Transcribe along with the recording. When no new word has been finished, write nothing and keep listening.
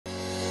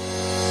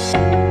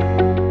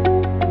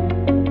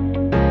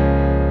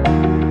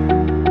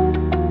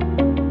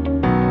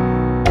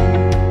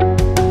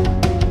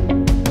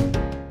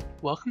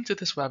Welcome to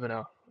this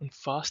webinar on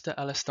faster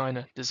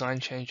LS-DYNA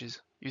design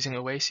changes using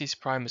Oasys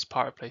Primer's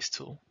part replace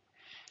tool.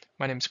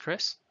 My name is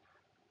Chris,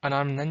 and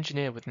I'm an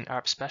engineer within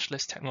Arab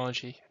Specialist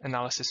Technology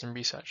Analysis and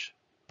Research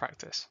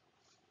practice.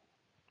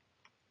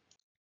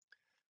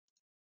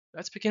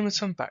 Let's begin with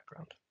some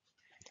background.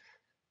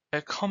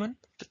 A common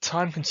but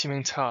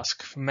time-consuming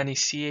task for many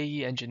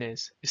CAE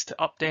engineers is to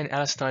update an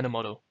LS-DYNA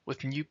model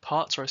with new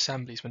parts or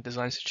assemblies when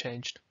designs are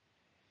changed.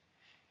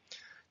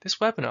 This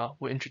webinar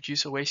will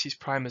introduce Oasys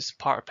Primer's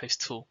part replace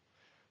tool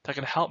that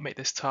can help make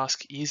this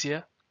task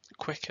easier,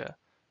 quicker,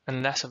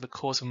 and less of the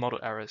cause of model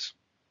errors.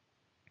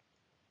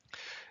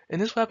 In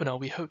this webinar,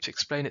 we hope to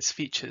explain its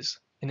features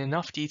in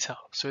enough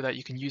detail so that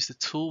you can use the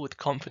tool with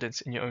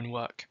confidence in your own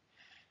work.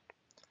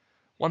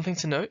 One thing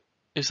to note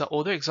is that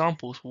although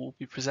examples will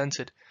be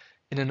presented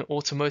in an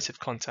automotive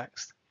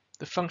context,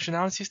 the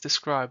functionalities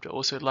described are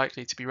also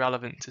likely to be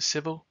relevant to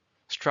civil,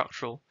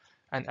 structural,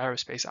 and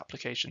aerospace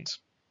applications.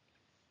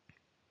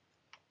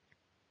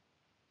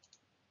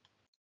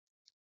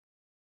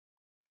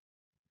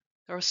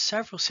 There are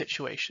several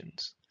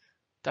situations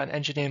that an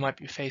engineer might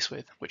be faced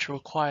with which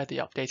require the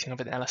updating of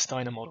an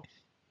LS-DYNA model.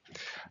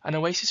 And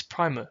Oasys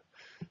Primer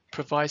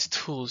provides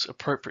tools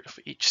appropriate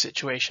for each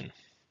situation.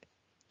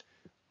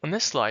 On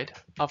this slide,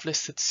 I've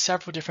listed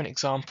several different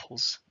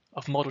examples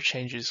of model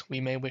changes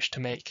we may wish to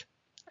make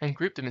and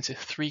grouped them into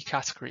three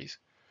categories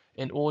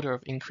in order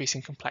of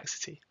increasing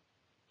complexity.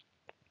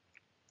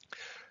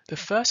 The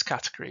first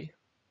category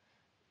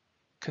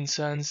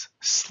concerns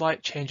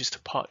slight changes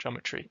to part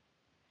geometry.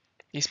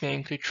 These may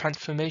include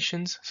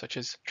transformations such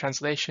as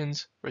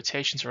translations,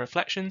 rotations, and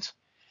reflections,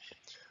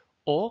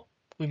 or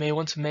we may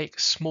want to make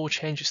small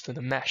changes to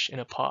the mesh in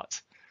a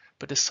part,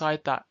 but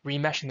decide that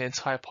remeshing the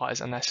entire part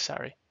is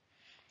unnecessary.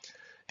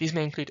 These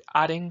may include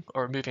adding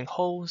or removing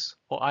holes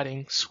or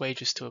adding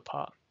swages to a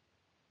part.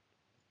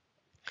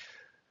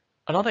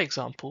 Another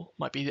example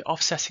might be the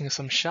offsetting of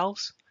some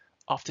shelves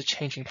after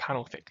changing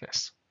panel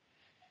thickness.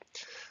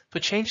 For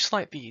changes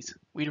like these,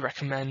 we'd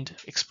recommend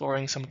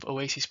exploring some of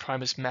Oasys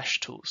Primer's mesh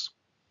tools.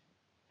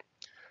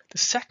 The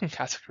second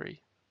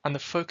category, and the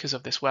focus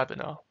of this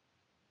webinar,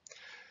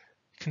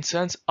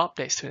 concerns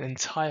updates to an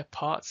entire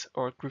part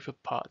or a group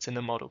of parts in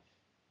the model.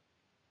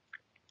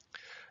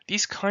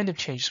 These kind of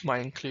changes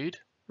might include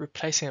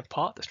replacing a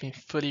part that's been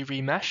fully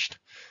remeshed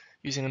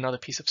using another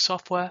piece of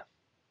software,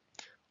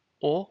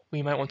 or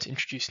we might want to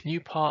introduce new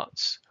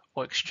parts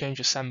or exchange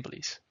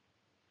assemblies.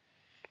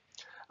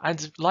 And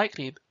it's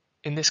likely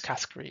in this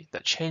category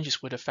that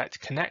changes would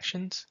affect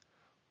connections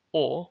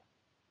or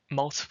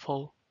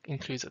multiple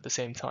includes at the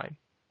same time.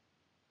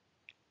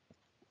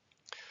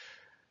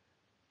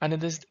 And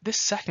it is this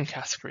second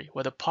category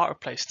where the part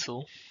replace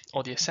tool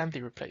or the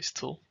assembly replace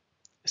tool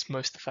is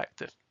most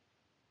effective.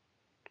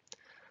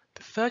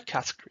 The third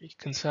category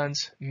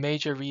concerns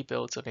major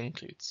rebuilds of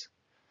includes.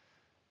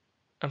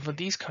 And for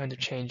these kind of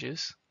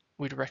changes,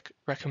 we'd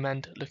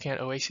recommend looking at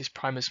Oasys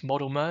Primer's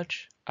model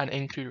merge and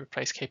include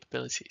replace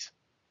capabilities.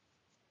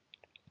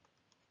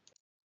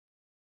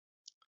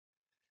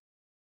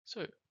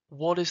 So,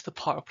 what is the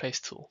part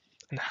replace tool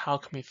and how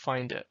can we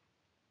find it?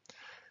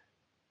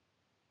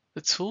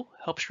 The tool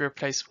helps you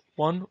replace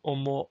one or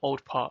more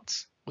old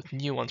parts with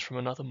new ones from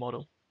another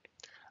model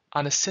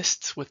and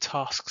assists with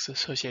tasks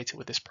associated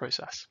with this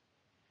process.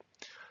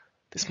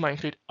 This might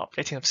include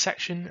updating of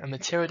section and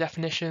material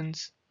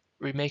definitions,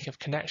 remaking of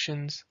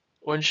connections,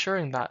 or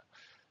ensuring that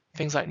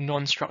things like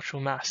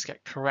non-structural mass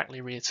get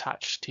correctly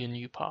reattached to your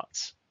new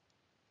parts.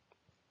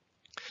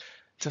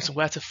 In terms of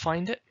where to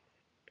find it,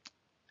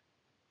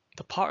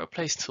 the part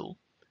replace tool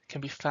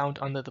can be found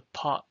under the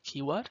part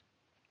keyword.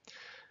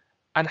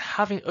 And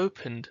having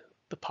opened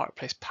the part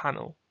replace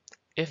panel,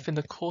 if in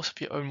the course of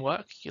your own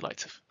work you'd like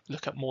to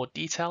look at more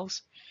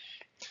details,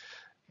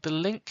 the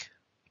link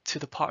to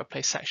the part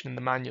replace section in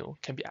the manual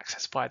can be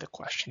accessed via the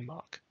question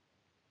mark.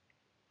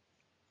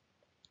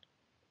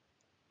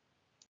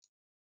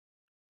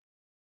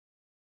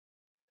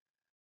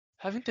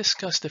 Having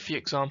discussed a few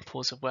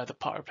examples of where the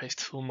part replace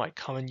tool might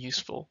come in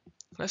useful,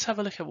 let's have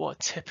a look at what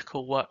a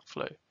typical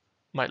workflow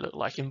might look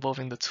like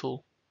involving the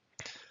tool.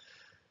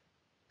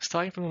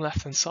 Starting from the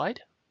left-hand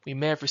side, we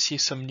may have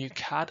received some new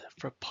CAD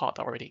for a part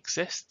that already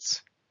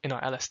exists in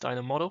our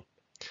LS-DYNA model.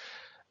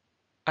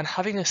 And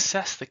having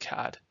assessed the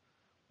CAD,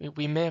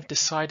 we may have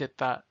decided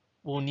that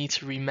we'll need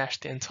to remesh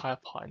the entire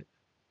part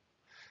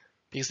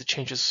because the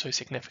changes are so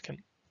significant.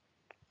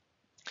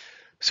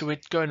 So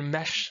we'd go and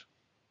mesh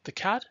the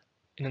CAD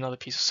in another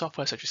piece of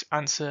software such as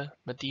Answer,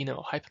 Medina,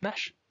 or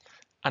Hypermesh,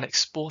 and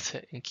export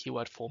it in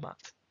keyword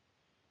format.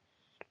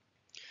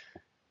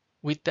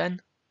 We'd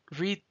then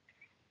read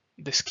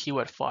this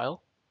keyword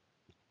file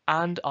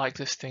and our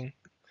existing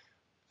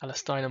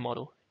LS-DYNA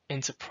model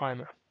into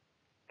Primer.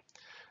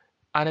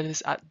 And it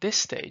is at this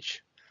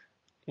stage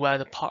where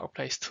the part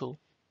replace tool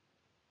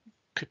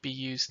could be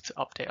used to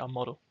update our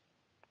model.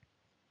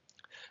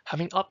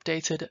 Having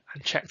updated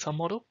and checked our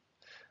model,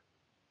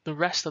 the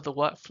rest of the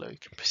workflow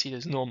can proceed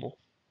as normal.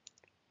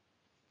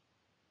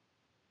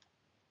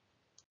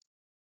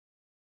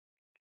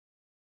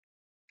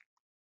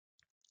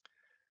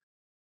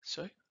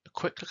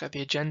 quick look at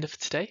the agenda for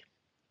today.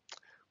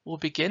 We'll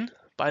begin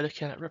by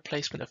looking at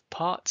replacement of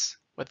parts,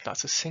 whether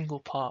that's a single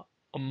part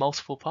or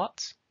multiple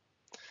parts.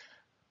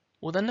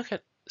 We'll then look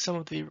at some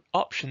of the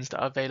options that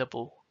are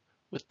available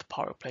with the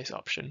part replace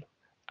option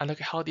and look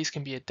at how these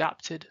can be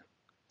adapted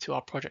to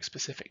our project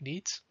specific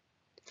needs.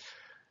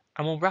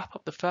 And we'll wrap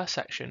up the first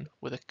section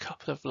with a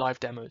couple of live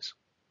demos.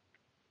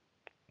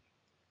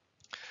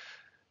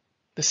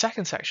 The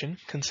second section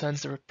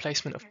concerns the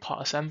replacement of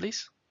part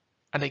assemblies,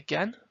 and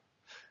again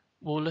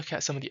we'll look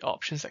at some of the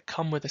options that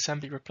come with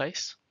assembly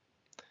replace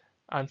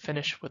and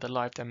finish with a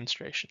live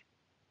demonstration.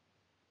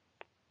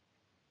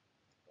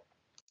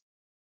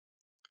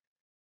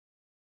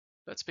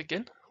 Let's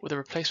begin with the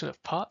replacement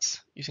of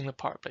parts using the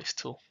part replace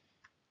tool.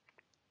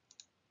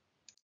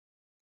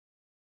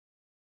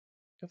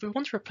 If we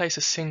want to replace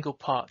a single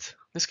part,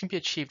 this can be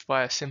achieved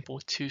via a simple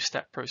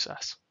two-step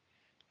process.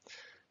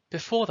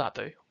 Before that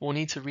though, we'll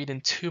need to read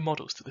in two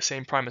models to the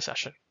same primer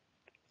session.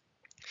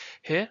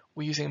 Here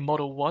we're using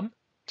model 1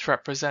 to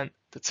represent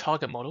the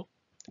target model,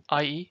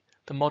 i.e.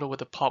 the model with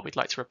the part we'd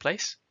like to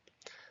replace,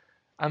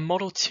 and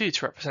model 2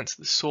 to represent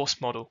the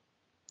source model,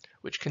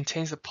 which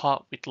contains the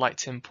part we'd like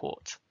to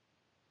import.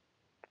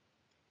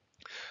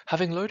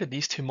 Having loaded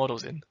these two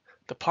models in,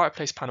 the part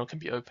replace panel can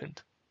be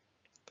opened.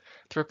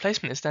 The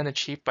replacement is then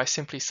achieved by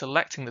simply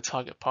selecting the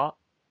target part,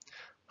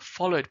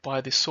 followed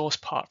by the source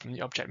part from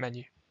the object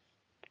menu.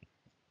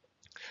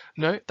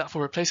 Note that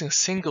for replacing a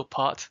single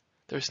part,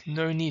 there is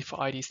no need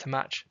for IDs to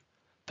match,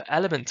 but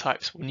element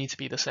types will need to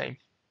be the same.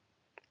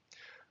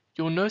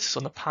 You'll notice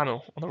on the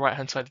panel on the right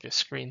hand side of your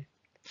screen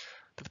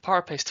that the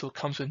part replace tool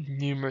comes with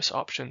numerous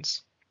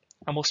options,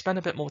 and we'll spend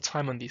a bit more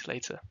time on these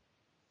later.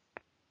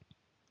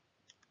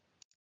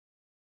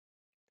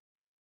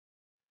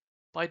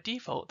 By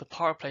default, the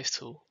part replace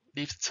tool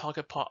leaves the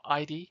target part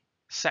ID,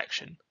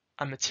 section,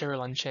 and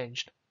material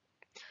unchanged,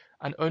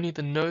 and only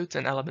the nodes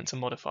and elements are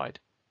modified.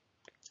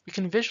 We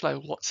can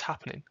visualize what's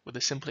happening with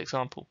a simple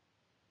example.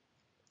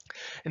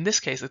 In this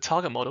case, the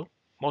target model,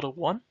 model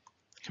 1,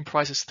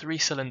 comprises 3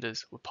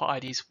 cylinders with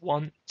part IDs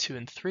 1, 2,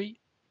 and 3,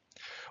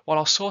 while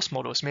our source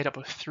model is made up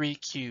of 3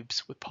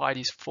 cubes with part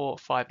IDs 4,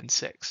 5, and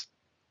 6.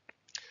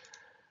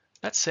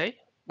 Let's say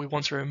we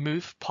want to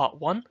remove part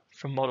 1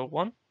 from model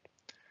 1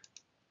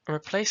 and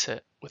replace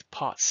it with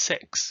part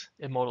 6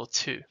 in model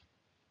 2.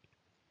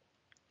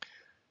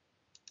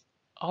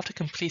 After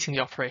completing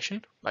the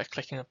operation by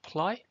clicking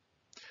apply,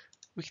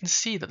 we can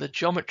see that the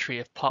geometry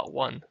of part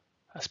 1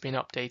 has been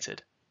updated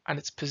and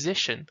its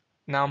position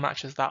now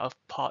matches that of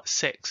part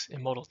 6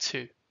 in model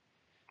 2.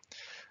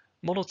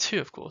 Model 2,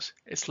 of course,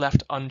 is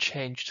left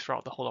unchanged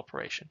throughout the whole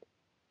operation.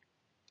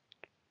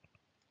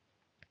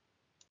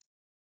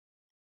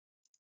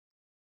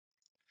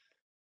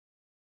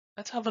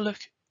 Let's have a look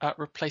at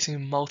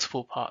replacing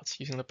multiple parts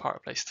using the part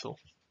replace tool.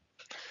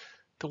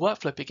 The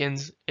workflow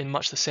begins in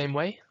much the same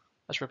way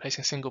as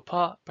replacing a single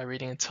part by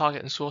reading in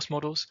target and source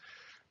models,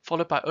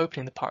 followed by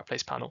opening the part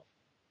replace panel.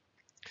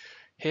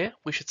 Here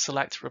we should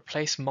select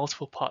replace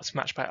multiple parts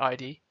matched by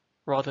ID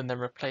rather than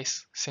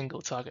replace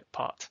single target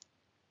part.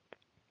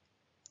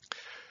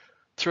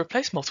 To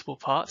replace multiple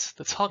parts,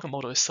 the target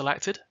model is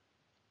selected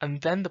and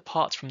then the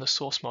parts from the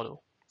source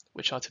model,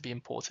 which are to be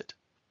imported.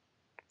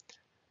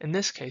 In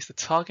this case, the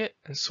target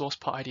and source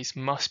part IDs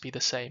must be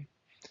the same,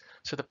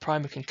 so the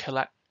primer can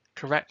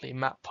correctly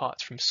map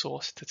parts from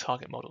source to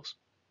target models.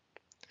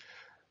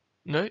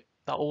 Note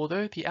that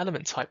although the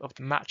element type of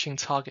the matching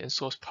target and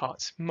source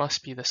parts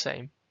must be the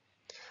same,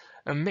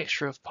 a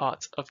mixture of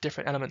parts of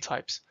different element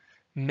types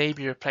may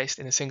be replaced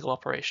in a single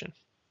operation.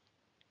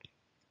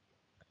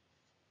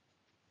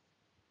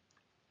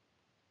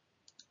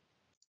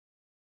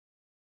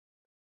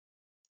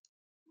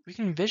 We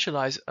can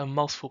visualize a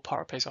multiple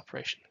part replace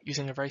operation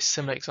using a very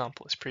similar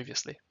example as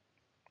previously.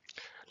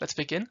 Let's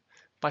begin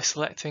by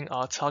selecting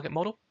our target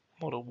model,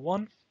 model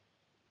 1.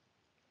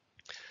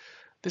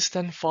 This is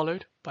then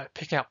followed by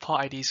picking out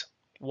part IDs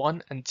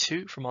 1 and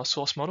 2 from our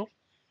source model.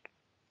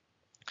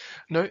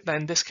 Note that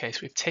in this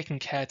case we've taken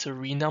care to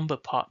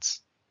renumber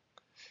parts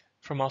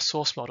from our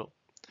source model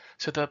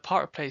so the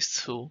part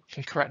replace tool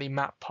can correctly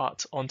map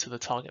parts onto the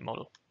target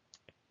model.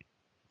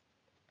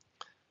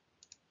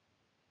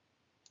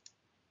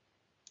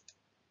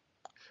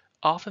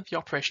 After the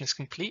operation is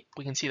complete,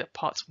 we can see that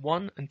parts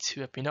 1 and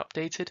 2 have been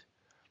updated,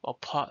 while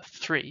part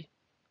 3,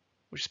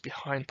 which is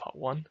behind part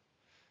 1,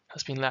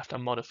 has been left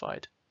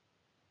unmodified.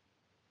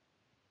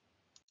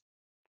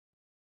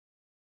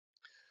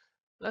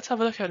 Let's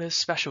have a look at a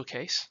special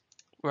case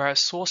where a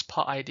source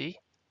part ID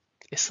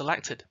is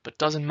selected but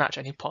doesn't match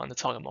any part in the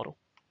target model.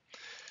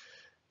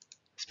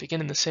 Let's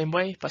begin in the same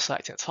way by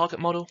selecting a target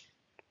model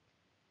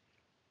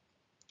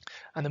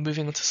and then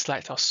moving on to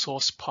select our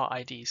source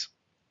part IDs.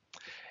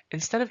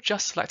 Instead of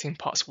just selecting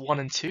parts 1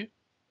 and 2,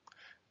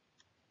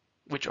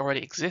 which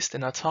already exist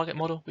in our target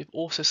model, we've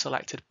also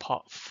selected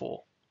part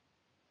 4.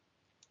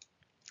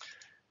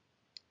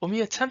 When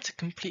we attempt to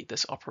complete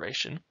this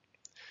operation,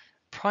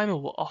 Primer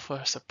will offer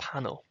us a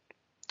panel,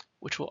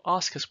 which will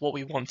ask us what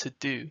we want to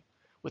do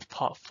with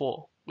part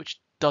 4, which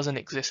doesn't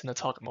exist in the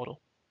target model.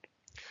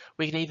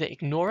 We can either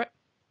ignore it,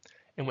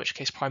 in which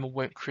case Primal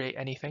won't create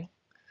anything,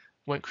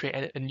 won't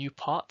create a new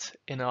part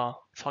in our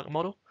target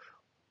model,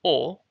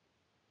 or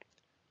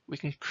we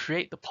can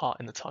create the part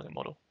in the target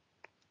model.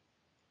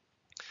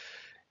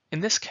 In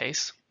this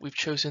case, we've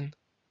chosen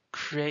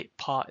create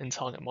part in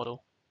target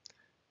model,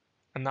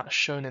 and that's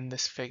shown in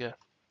this figure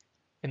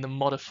in the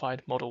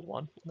modified model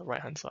 1 on the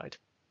right hand side.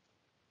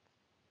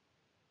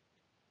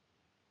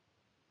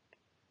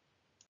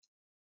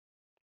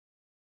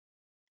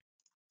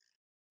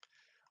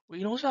 We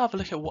can also have a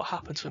look at what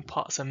happens when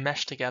parts are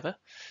meshed together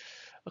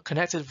or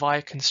connected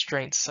via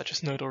constraints such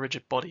as node or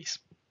rigid bodies.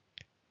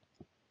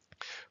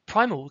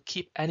 Primal will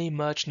keep any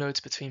merged nodes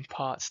between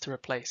parts to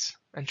replace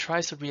and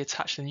tries to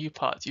reattach the new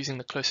parts using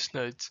the closest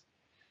nodes.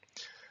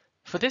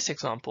 For this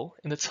example,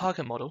 in the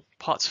target model,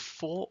 parts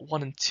 4,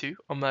 1 and 2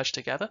 are meshed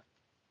together,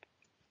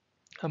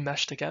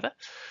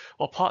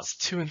 while parts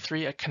 2 and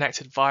 3 are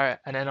connected via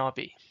an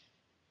NRB.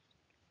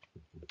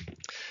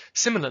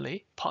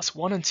 Similarly, parts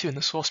 1 and 2 in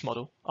the source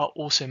model are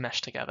also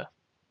meshed together.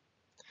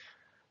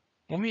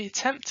 When we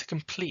attempt to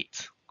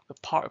complete the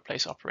part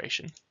replace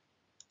operation,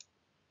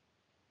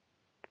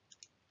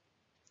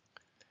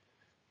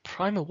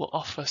 Primal will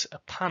offer us a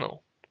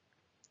panel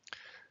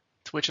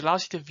which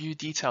allows you to view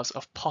details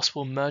of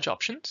possible merge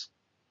options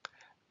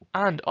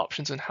and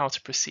options on how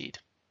to proceed.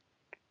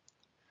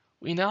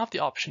 We now have the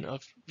option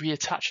of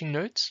reattaching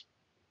nodes,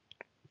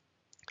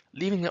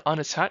 leaving them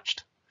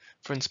unattached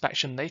for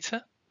inspection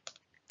later,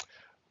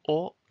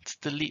 or to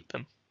delete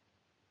them.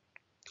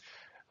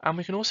 And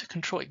we can also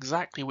control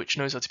exactly which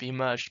nodes are to be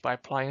merged by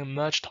applying a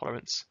merge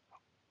tolerance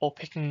or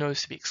picking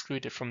nodes to be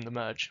excluded from the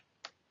merge.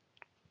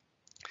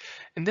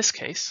 In this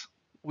case,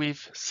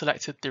 we've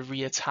selected the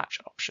reattach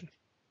option.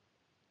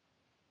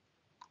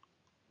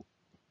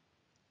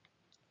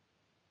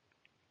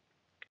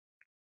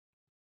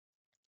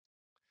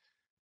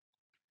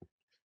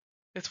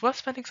 It's worth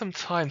spending some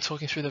time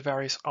talking through the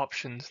various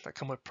options that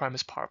come with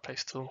Primal's part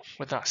replace tool,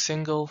 whether that's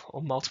single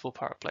or multiple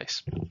part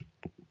replace.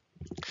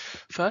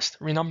 First,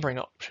 renumbering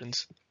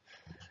options.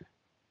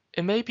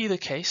 It may be the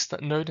case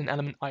that node and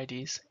element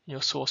IDs in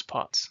your source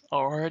parts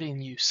are already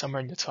in use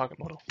somewhere in your target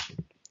model.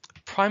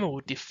 Primal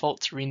will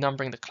default to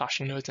renumbering the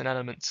clashing nodes and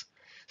elements,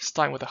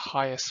 starting with the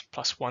highest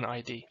 +1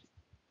 ID,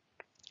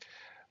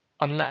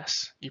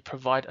 unless you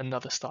provide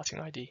another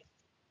starting ID.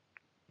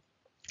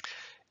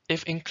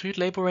 If include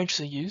label ranges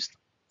are used,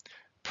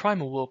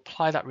 Primal will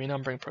apply that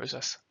renumbering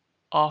process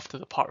after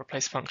the part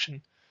replace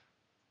function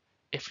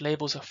if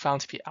labels are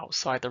found to be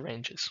outside the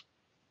ranges.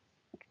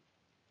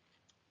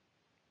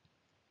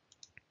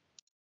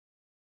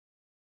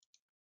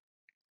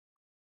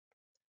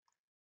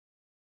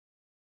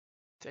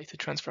 Data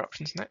transfer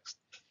options next.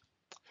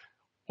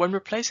 When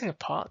replacing a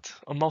part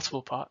or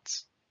multiple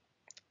parts,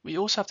 we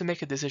also have to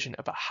make a decision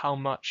about how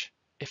much,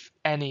 if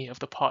any, of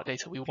the part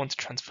data we want to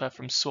transfer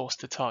from source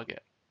to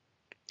target.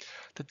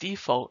 The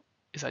default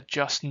is that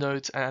just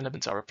nodes and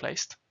elements are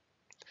replaced,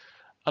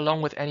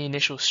 along with any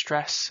initial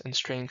stress and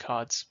strain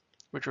cards,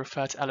 which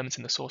refer to elements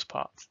in the source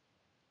part.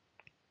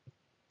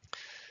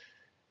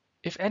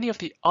 If any of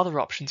the other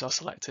options are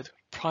selected,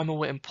 Primal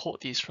will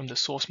import these from the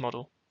source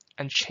model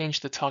and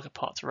change the target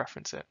part to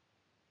reference it.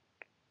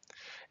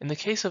 In the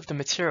case of the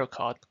material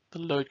card, the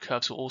load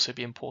curves will also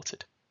be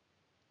imported.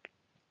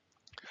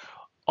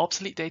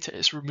 Obsolete data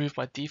is removed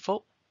by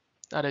default.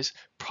 That is,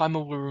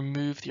 Primal will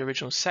remove the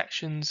original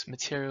sections,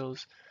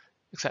 materials,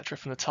 etc.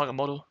 from the target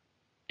model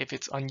if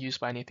it's unused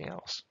by anything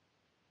else.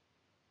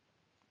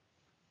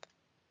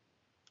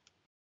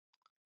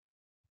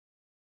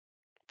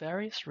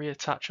 Various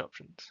reattach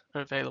options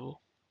are available.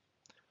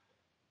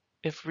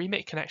 If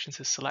remake connections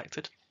is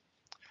selected,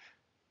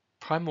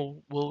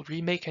 Primal will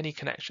remake any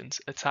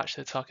connections attached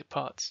to the target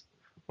parts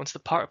once the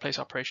part replace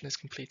operation is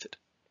completed.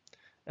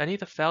 Any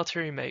that fail to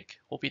remake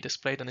will be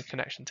displayed on the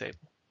connection table.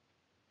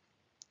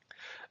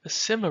 A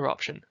similar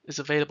option is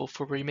available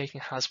for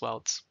remaking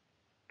has-welds.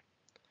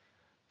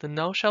 The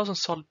null shells and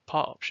solid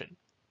part option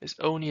is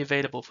only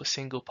available for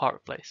single part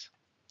replace.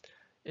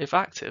 If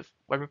active,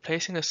 when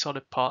replacing a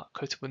solid part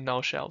coated with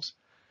null shells,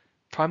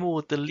 Primal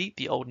will delete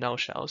the old null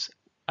shells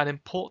and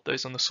import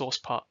those on the source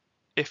part,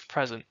 if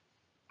present,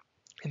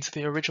 into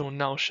the original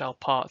null shell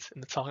part in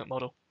the target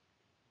model.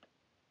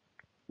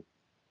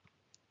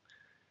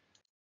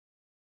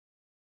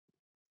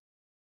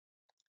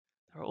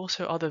 There are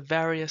also other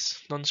various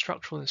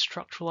non-structural and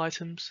structural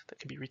items that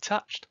can be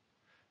reattached.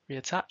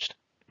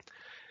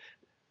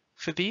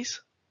 For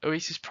these,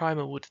 Oasys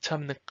Primal will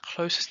determine the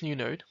closest new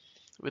node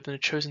within a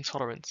chosen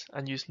tolerance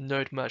and use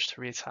node merge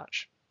to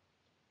reattach.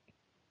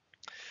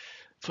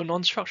 For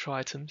non-structural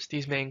items,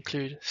 these may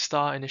include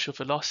star initial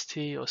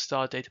velocity or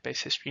star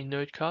database history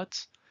node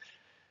cards,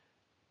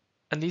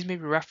 and these may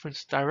be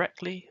referenced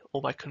directly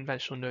or by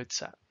conventional node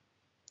set.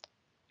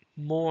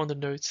 More on the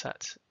node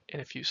set in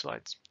a few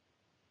slides.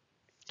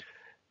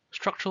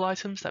 Structural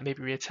items that may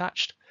be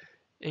reattached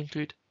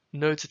include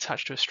nodes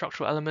attached to a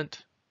structural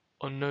element,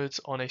 or nodes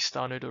on a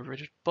star node or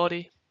rigid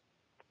body,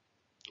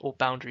 or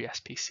boundary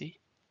SPC.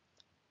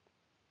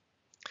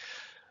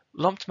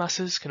 Lumped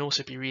masses can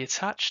also be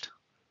reattached,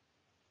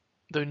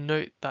 though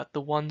note that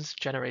the ones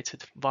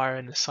generated via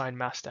an assigned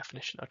mass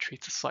definition are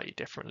treated slightly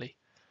differently.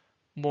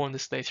 More on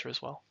this later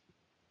as well.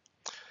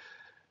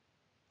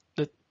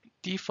 The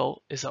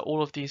default is that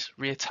all of these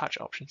reattach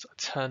options are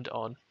turned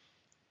on.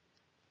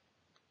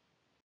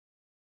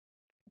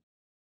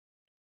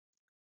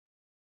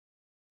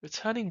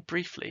 Returning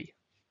briefly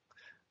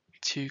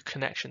to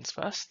connections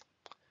first,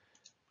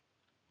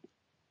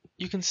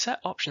 you can set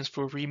options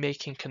for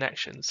remaking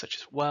connections such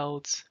as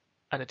welds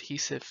and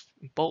adhesive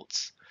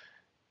bolts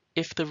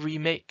if the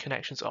remake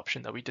connections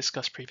option that we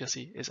discussed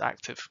previously is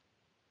active.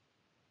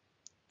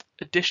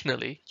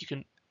 Additionally, you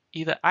can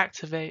either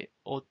activate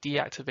or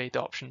deactivate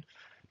the option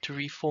to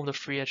reform the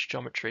free edge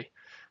geometry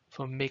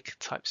for MIG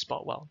type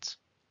spot welds.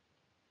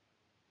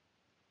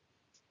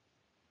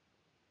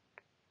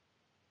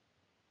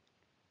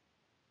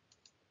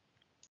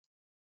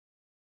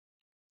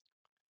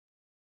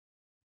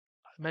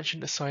 I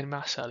mentioned assigned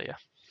mass earlier.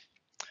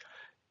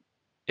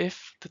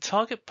 If the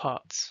target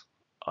parts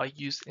are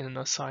used in an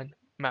assigned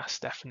mass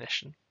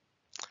definition,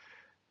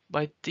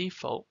 by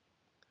default,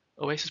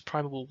 Oasys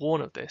Primer will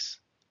warn of this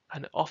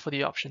and offer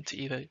the option to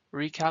either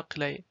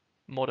recalculate,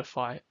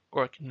 modify,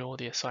 or ignore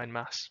the assigned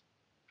mass.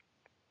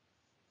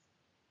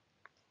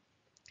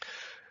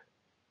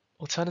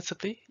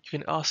 Alternatively, you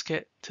can ask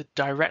it to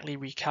directly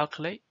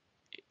recalculate,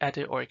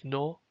 edit, or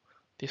ignore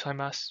the assigned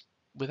mass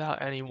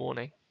without any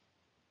warning.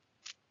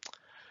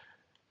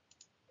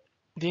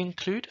 The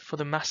include for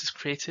the masses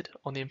created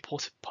on the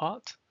imported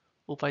part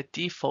will by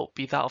default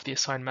be that of the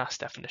assigned mass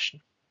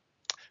definition,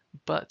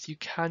 but you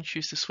can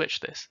choose to switch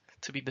this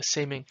to be the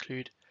same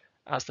include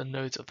as the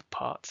nodes of the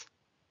part.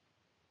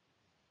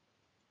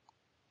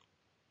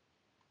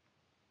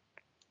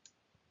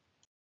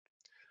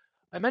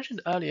 I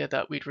mentioned earlier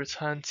that we'd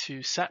return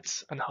to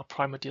sets and how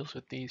Primer deals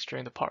with these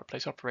during the part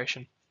replace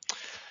operation.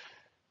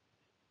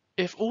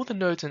 If all the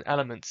nodes and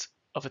elements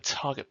of a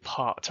target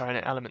part are in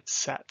an element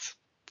set,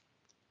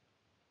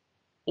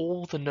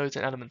 all the nodes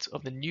and elements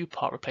of the new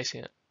part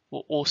replacing it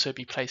will also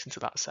be placed into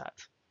that set.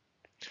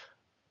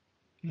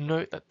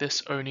 Note that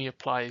this only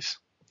applies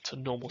to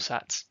normal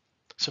sets.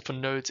 So for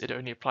nodes, it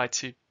only applied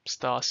to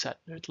star set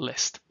node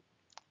list.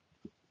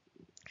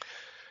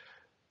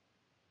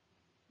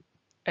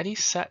 Any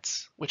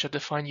sets which are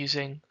defined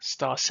using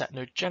star set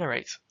node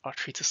generate are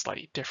treated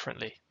slightly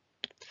differently.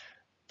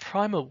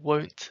 Primer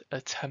won't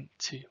attempt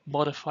to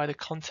modify the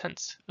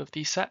contents of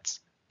these sets,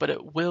 but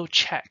it will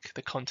check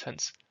the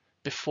contents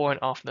before and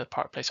after the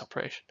part replace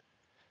operation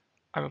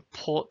and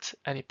report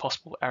any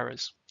possible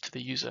errors to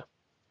the user.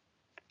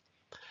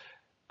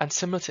 And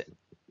similar to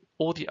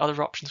all the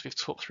other options we've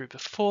talked through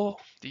before,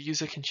 the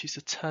user can choose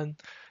to turn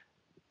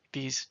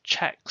these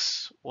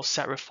checks or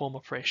set reform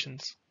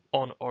operations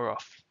on or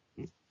off.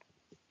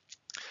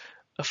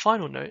 A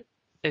final note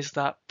is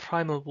that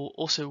Primer will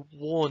also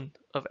warn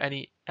of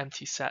any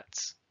empty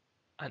sets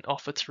and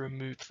offer to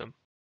remove them.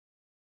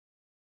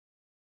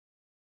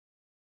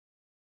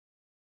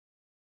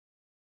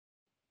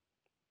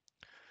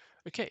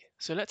 Okay,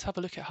 so let's have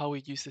a look at how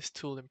we use this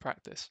tool in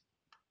practice.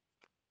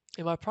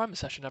 In my Primer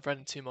session, I've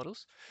written two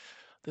models.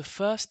 The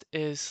first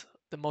is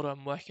the model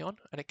I'm working on,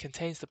 and it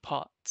contains the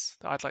parts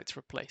that I'd like to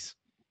replace.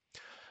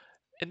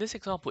 In this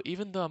example,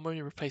 even though I'm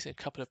only replacing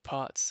a couple of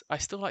parts, I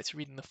still like to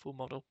read in the full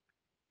model,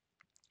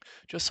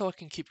 just so I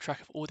can keep track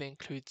of all the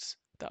includes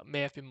that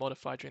may have been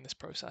modified during this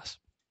process.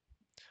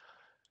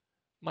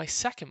 My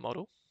second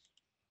model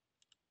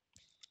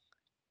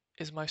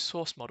is my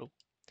source model.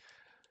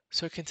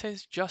 So it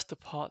contains just the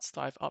parts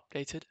that I've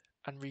updated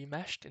and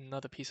remeshed in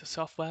another piece of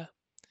software,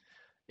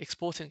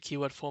 exported in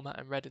keyword format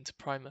and read into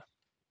Primer.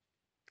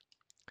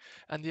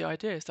 And the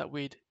idea is that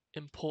we'd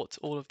import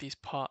all of these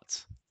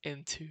parts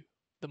into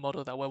the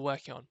model that we're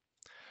working on.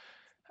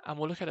 And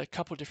we'll look at a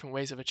couple different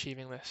ways of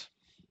achieving this.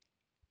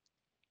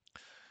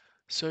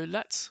 So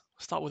let's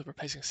start with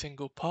replacing a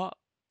single part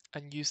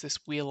and use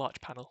this wheel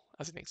arch panel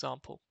as an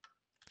example.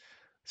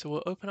 So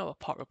we'll open up a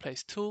part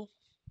replace tool,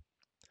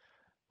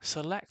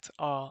 select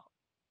our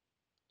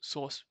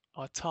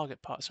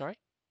target part,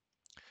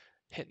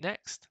 hit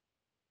next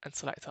and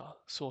select our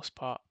source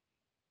part.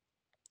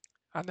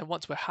 And then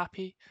once we're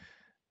happy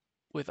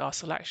with our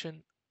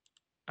selection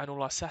and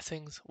all our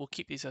settings, we'll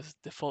keep these as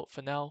default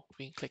for now.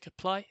 We can click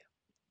apply.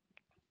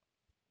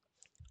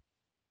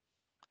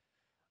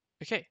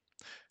 Okay,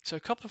 so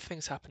a couple of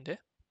things happened here.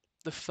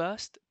 The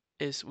first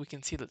is we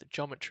can see that the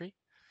geometry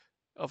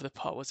of the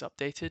part was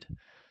updated.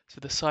 So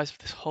the size of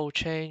this hole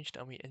changed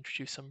and we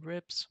introduced some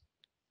ribs.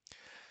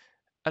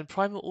 And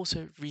Primer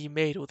also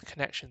remade all the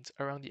connections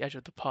around the edge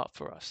of the part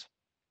for us.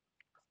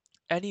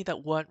 Any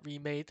that weren't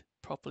remade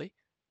properly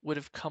would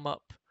have come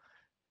up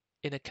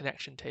in a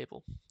connection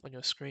table on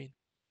your screen.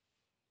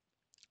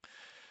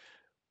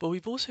 But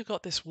we've also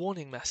got this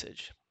warning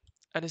message,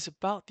 and it's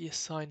about the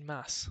assigned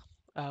mass.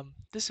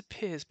 This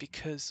appears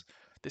because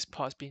this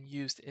part is being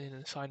used in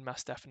an assigned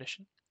mass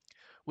definition,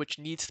 which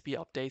needs to be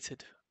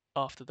updated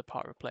after the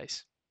part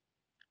replace.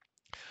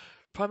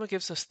 Primer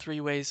gives us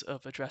three ways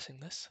of addressing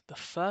this. The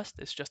first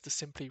is just to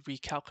simply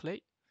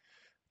recalculate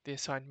the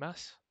assigned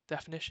mass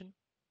definition.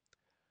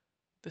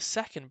 The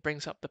second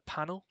brings up the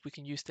panel we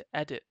can use to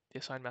edit the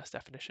assigned mass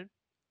definition.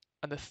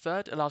 And the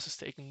third allows us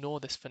to ignore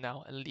this for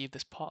now and leave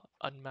this part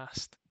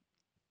unmasked.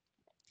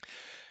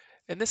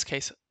 In this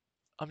case,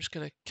 I'm just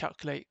going to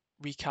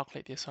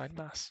recalculate the assigned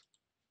mass.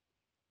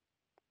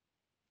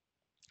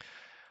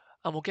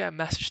 And we'll get a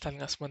message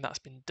telling us when that's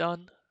been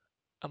done,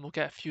 and we'll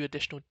get a few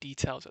additional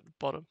details at the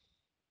bottom.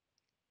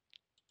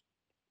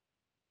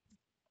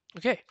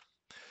 Okay,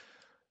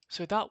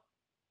 so that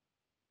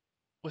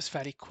was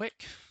fairly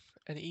quick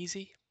and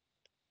easy.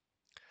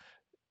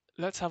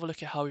 Let's have a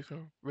look at how we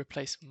can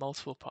replace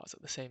multiple parts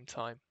at the same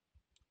time.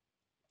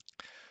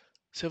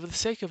 So for the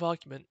sake of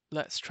argument,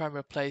 let's try and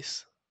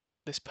replace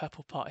this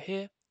purple part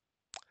here,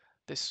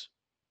 this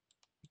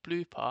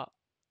blue part,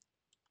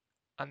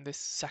 and this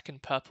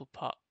second purple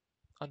part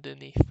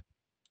underneath.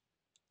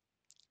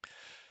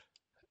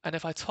 And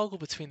if I toggle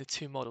between the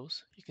two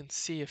models, you can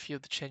see a few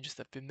of the changes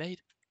that have been made.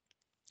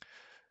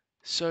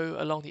 So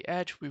along the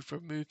edge, we've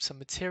removed some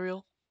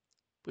material.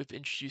 We've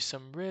introduced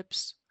some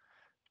ribs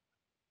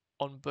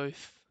on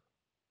both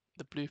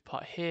the blue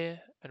part here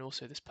and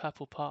also this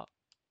purple part.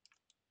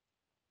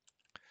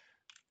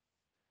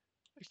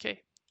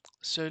 Okay,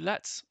 so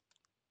let's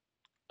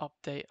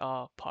update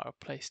our part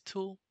replace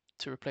tool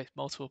to replace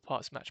multiple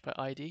parts matched by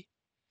ID.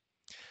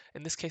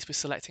 In this case, we're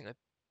selecting a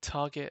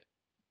target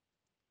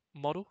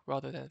model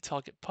rather than a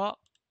target part.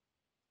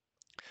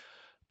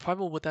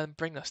 Primal will then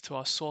bring us to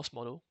our source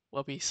model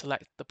where we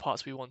select the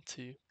parts we want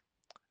to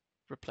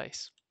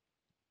replace.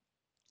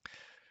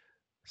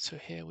 So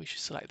here we should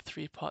select the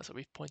 3 parts that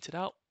we've pointed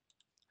out.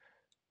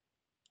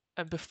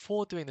 And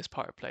before doing this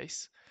part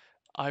replace,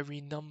 I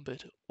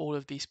renumbered all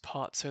of these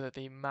parts so that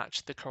they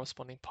match the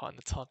corresponding part in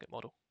the target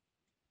model.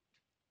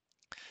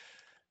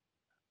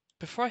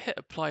 Before I hit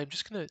apply, I'm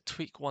just going to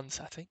tweak one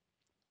setting,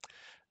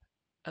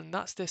 and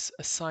that's this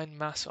assign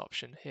mass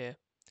option here.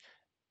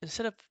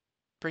 Instead of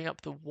bring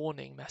up the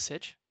warning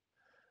message,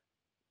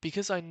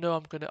 because I know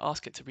I'm going to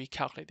ask it to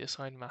recalculate the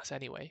assigned mass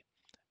anyway,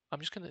 I'm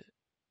just going to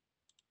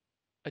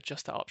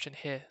adjust that option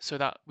here so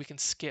that we can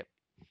skip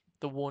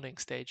the warning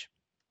stage.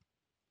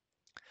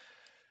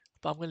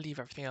 But I'm going to leave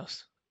everything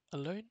else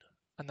alone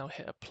and now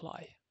hit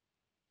apply.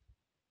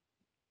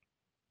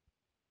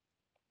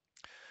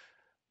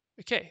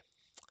 Okay,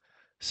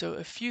 so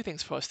a few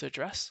things for us to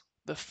address.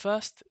 The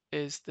first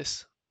is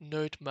this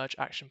node merge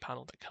action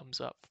panel that comes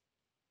up.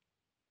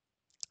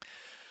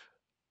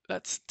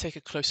 Let's take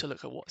a closer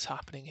look at what's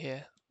happening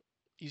here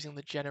using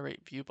the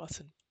generate view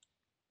button.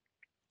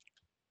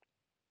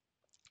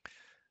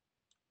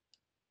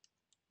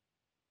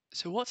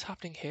 So what's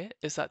happening here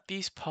is that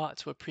these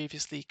parts were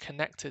previously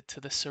connected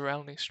to the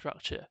surrounding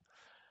structure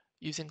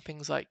using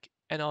things like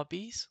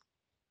NRBs,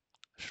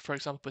 for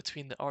example,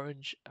 between the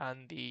orange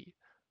and the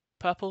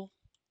purple,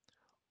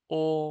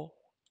 or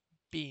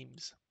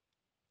beams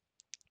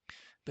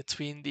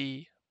between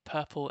the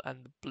purple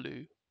and the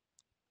blue.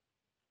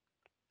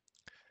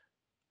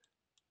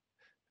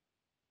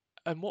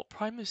 And what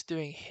Prime is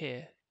doing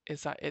here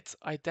is that it's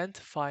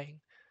identifying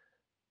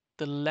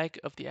the leg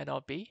of the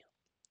NRB,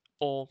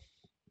 or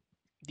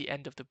the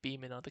end of the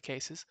beam in other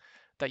cases,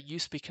 that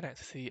used to be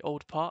connected to the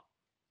old part,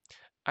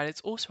 and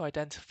it's also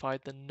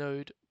identified the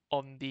node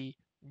on the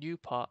new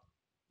part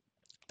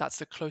that's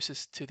the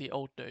closest to the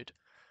old node,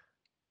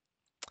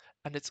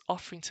 and it's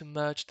offering to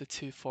merge the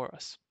two for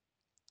us,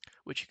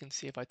 which you can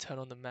see if I turn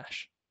on the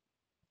mesh.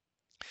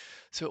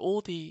 So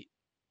all the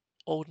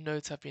old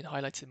nodes have been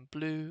highlighted in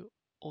blue,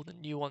 all the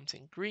new ones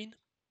in green,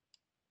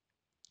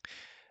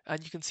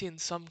 and you can see in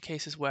some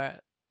cases where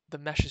the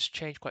mesh has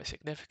changed quite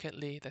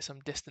significantly, there's some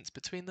distance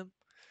between them.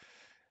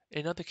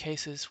 In other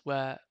cases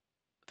where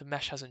the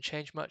mesh hasn't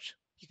changed much,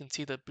 you can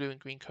see the blue and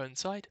green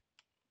coincide.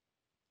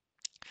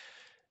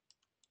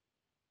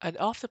 And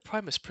after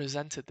Primus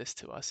presented this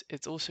to us,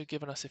 it's also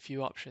given us a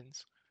few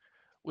options.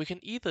 We can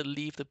either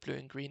leave the blue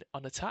and green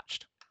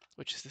unattached,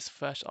 which is this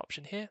first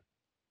option here.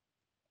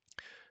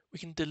 We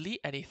can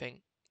delete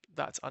anything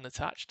that's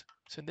unattached.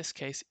 So in this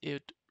case, it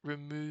would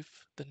remove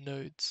the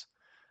nodes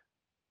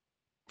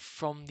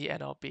from the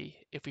NRB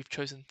if we've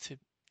chosen to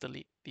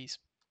delete these.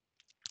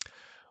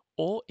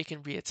 Or it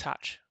can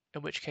reattach,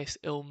 in which case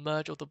it'll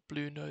merge all the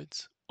blue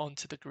nodes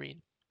onto the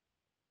green.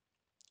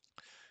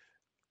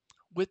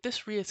 With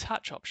this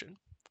reattach option,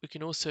 we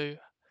can also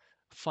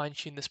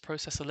fine-tune this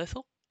process a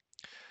little.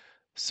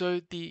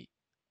 So the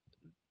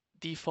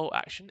default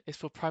action is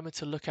for Primer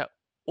to look at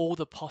all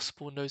the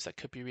possible nodes that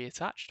could be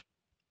reattached.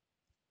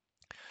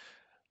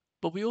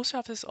 But we also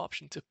have this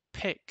option to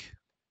pick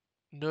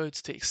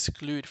nodes to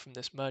exclude from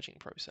this merging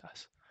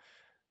process.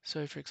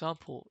 So for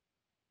example,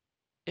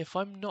 if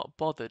I'm not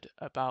bothered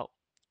about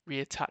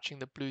reattaching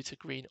the blue to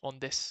green on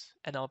this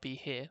NRB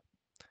here,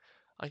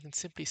 I can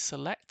simply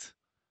select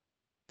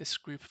this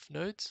group of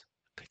nodes,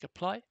 click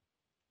apply.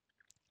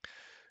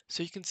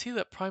 So you can see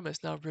that Primer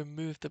has now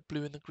removed the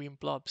blue and the green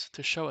blobs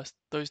to show us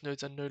those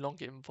nodes are no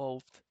longer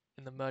involved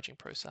in the merging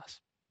process.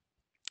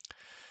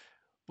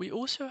 We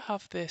also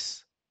have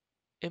this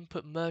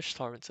input merge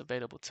tolerance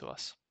available to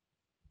us.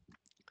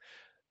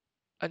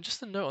 And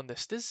just a note on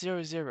this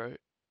 0, 0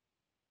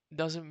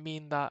 doesn't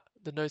mean that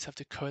the nodes have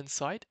to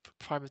coincide for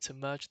Primer to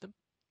merge them.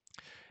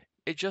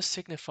 It just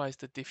signifies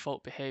the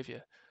default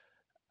behavior.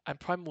 And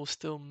Primer will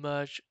still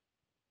merge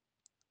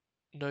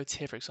nodes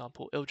here, for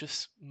example. It'll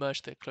just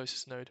merge the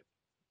closest node.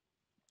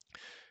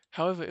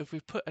 However, if we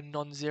put a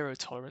non-zero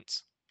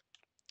tolerance,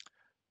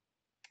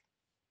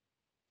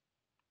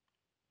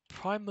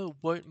 Primer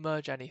won't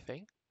merge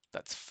anything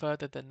that's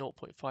further than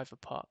 0.5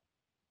 apart.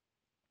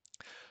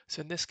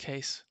 So in this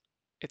case,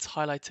 it's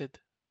highlighted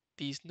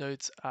these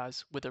nodes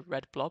as with a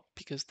red blob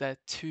because they're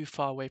too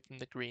far away from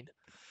the green.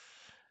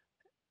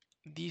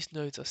 These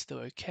nodes are still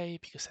okay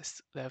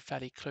because they're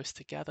fairly close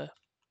together.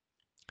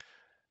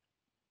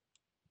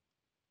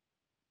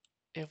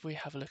 If we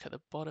have a look at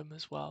the bottom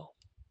as well,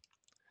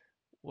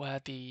 where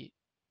the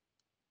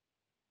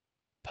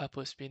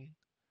purple has been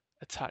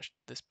attached to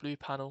this blue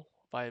panel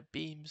via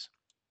beams,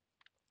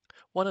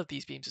 one of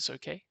these beams is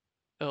okay.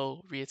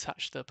 It'll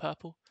reattach the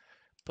purple,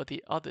 but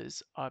the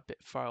others are a bit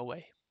far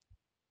away.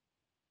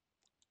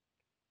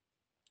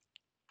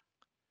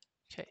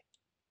 Okay,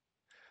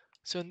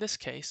 so in this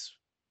case,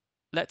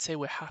 let's say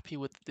we're happy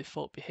with the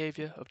default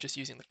behavior of just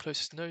using the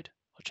closest node.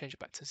 I'll change it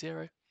back to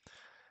 0.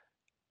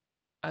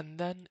 And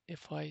then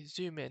if I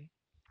zoom in,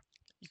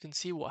 you can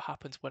see what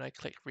happens when I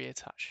click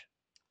reattach.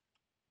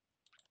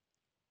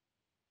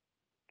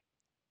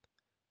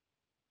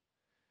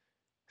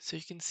 So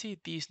you can see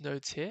these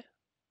nodes here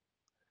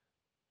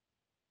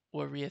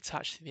were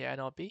reattached to the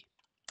NRB.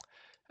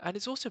 And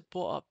it's also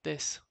brought up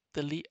this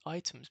delete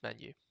items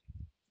menu.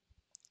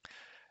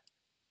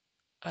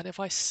 And if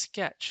I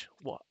sketch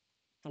what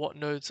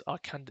nodes are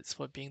candidates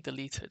for being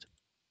deleted,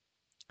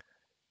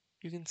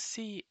 you can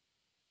see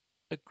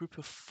a group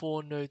of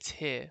 4 nodes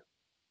here.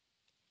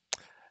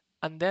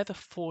 And they're the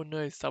 4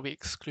 nodes that we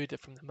excluded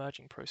from the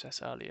merging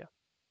process earlier.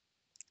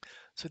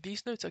 So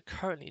these nodes are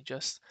currently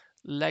just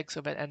legs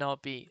of an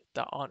NRB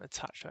that aren't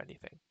attached to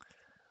anything.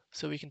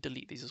 So we can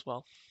delete these as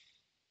well.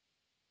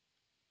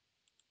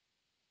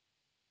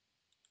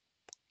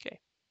 Okay.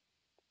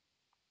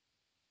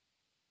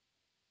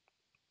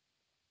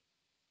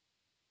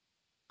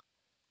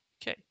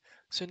 Okay,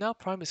 so now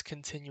primers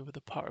continue with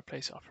the part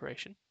replace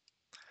operation.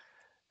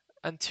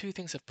 And 2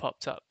 things have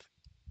popped up.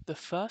 The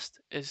first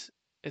is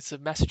it's a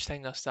message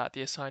telling us that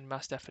the assigned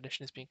mass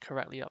definition has been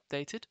correctly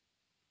updated,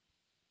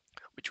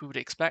 which we would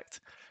expect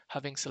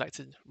having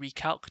selected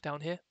recalc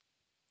down here.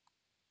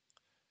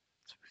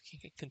 So we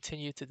can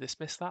continue to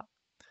dismiss that.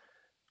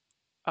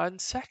 And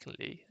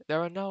secondly,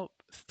 there are now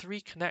 3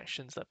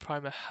 connections that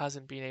Primer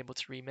hasn't been able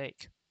to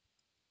remake.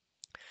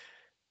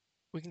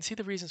 We can see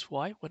the reasons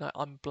why when I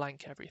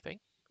unblank everything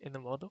in the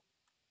model.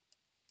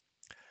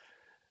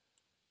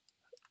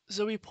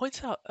 So we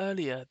pointed out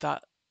earlier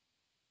that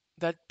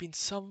there'd been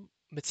some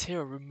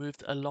material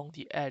removed along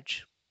the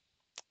edge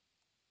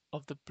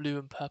of the blue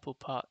and purple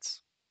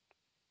parts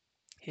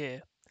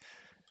here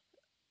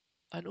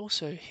and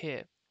also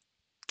here.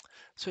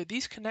 So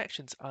these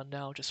connections are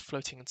now just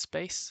floating in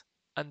space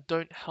and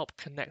don't help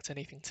connect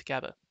anything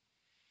together.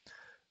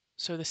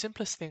 So the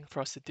simplest thing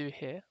for us to do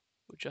here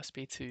would just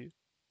be to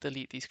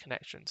delete these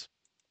connections.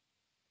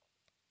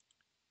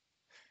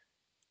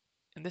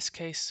 In this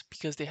case,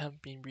 because they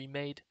haven't been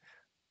remade,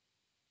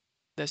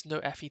 there's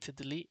no FE to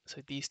delete,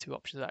 so these 2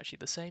 options are actually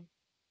the same.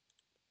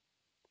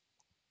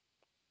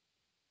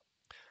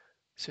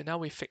 So now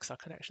we've fixed our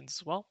connections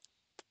as well.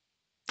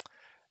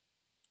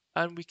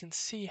 And we can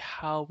see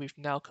how we've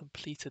now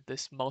completed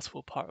this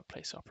multiple part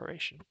replace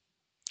operation.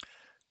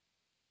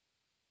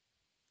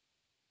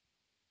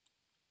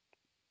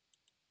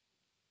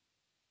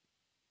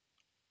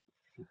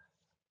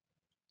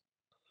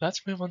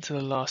 Let's move on to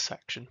the last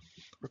section,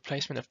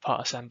 replacement of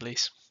part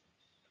assemblies.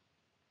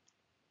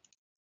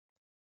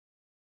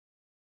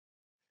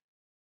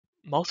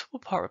 Multiple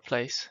part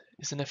replace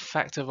is an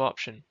effective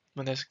option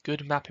when there's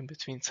good mapping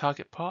between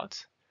target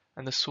parts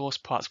and the source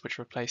parts which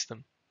replace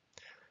them.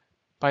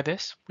 By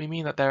this, we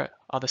mean that there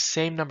are the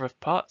same number of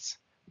parts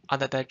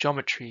and that their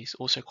geometry is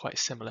also quite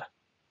similar.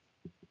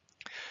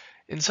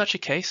 In such a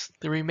case,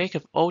 the remake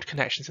of old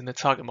connections in the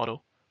target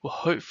model will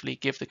hopefully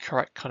give the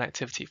correct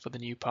connectivity for the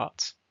new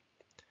parts.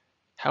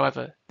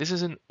 However, this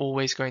isn't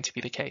always going to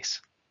be the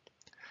case,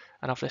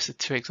 and I've listed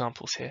 2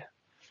 examples here.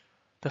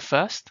 The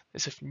first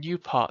is if new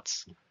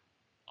parts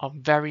are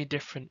very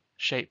different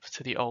shape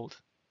to the old,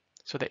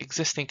 so that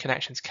existing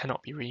connections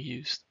cannot be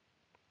reused.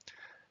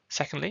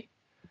 Secondly,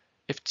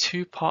 if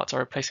 2 parts are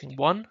replacing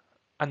one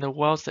and the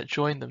worlds that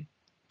join them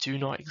do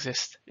not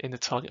exist in the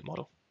target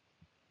model.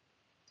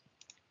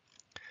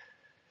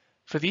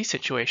 For these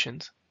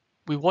situations,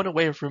 we want a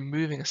way of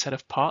removing a set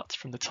of parts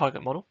from the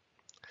target model,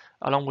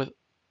 along with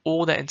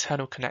all their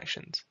internal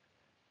connections,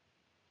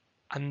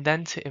 and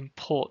then to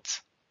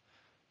import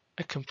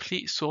a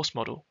complete source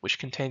model which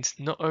contains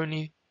not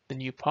only the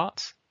new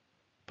parts,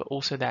 but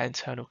also their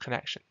internal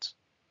connections.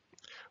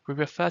 We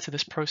refer to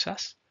this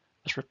process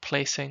as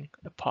replacing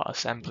a part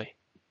assembly.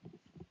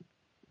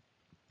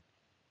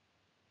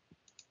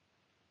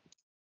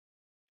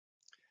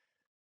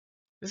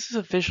 This is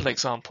a visual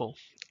example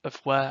of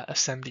where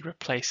assembly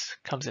replace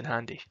comes in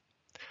handy.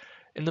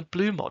 In the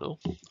blue model,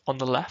 on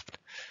the left,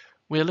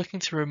 we are looking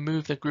to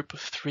remove the group of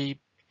 3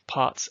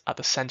 parts at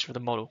the center of the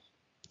model,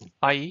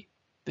 i.e.,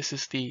 this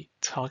is the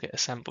target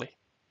assembly.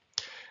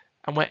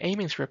 And we're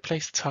aiming to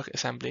replace the target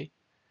assembly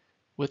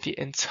with the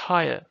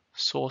entire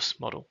source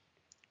model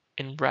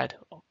in red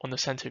on the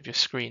center of your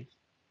screen.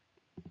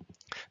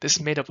 This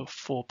is made up of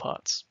 4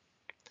 parts.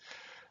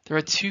 There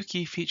are 2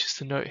 key features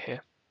to note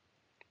here.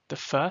 The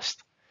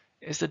first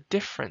is the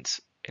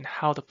difference in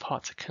how the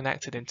parts are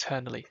connected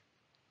internally.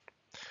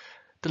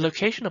 The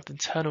location of the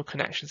internal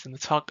connections in the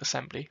target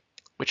assembly,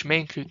 which may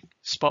include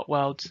spot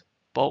welds,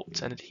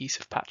 bolts, and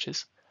adhesive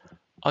patches,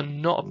 are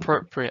not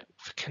appropriate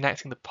for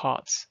connecting the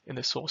parts in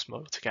the source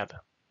model together.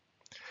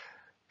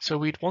 So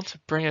we'd want to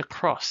bring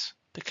across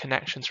the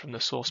connections from the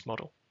source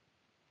model.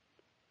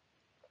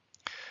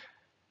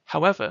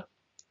 However,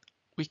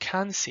 we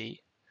can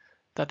see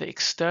that the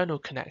external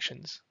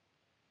connections,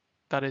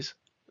 that is,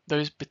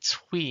 those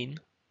between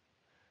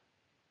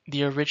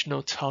the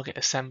original target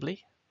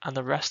assembly and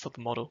the rest of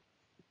the model,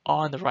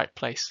 are in the right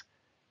place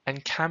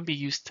and can be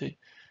used to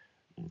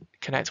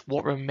connect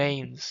what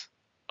remains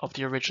of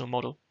the original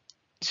model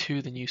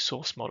to the new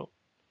source model.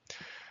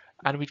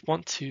 And we'd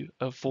want to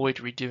avoid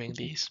redoing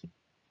these.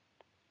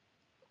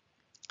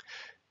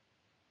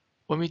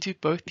 When we do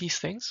both these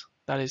things,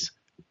 that is,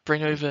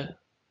 bring over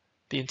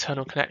the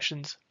internal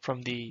connections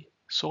from the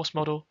source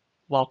model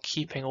while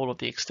keeping all of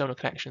the external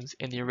connections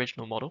in the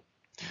original model,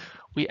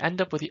 we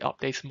end up with the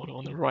updated model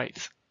on the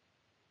right.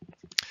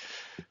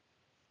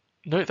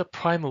 Note that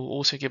Primer will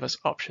also give us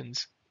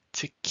options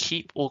to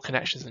keep all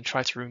connections and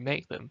try to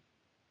remake them,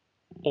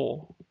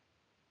 or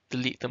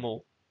delete them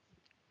all.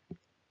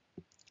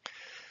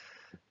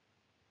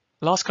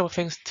 Last couple of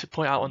things to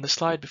point out on the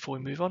slide before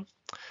we move on.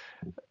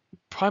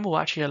 Primer will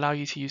actually allow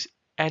you to use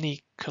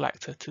any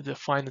collector to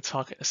define the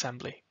target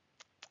assembly.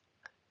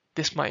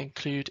 This might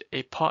include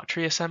a part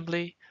tree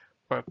assembly,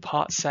 or a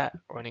part set,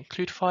 or an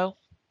include file.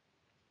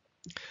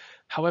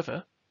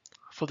 However,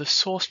 for the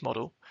source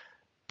model,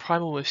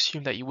 Primer will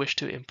assume that you wish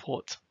to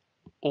import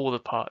all the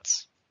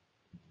parts,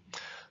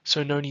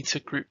 so no need to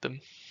group them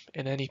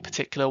in any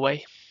particular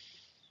way.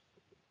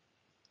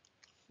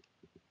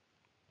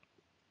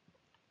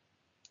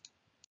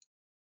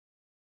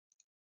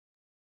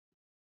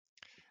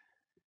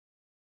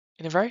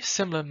 In a very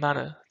similar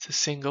manner to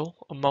single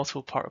or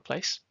multiple part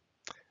replace,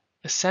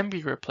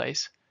 assembly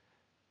replace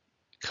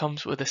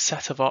comes with a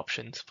set of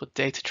options for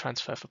data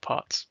transfer for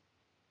parts.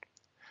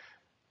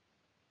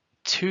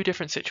 2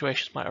 different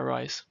situations might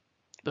arise.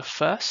 The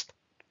first,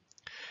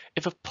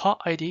 if a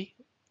part ID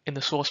in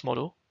the source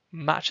model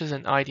matches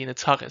an ID in the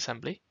target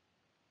assembly,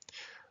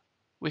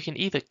 we can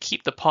either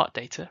keep the part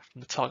data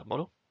from the target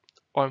model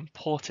or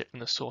import it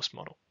from the source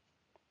model.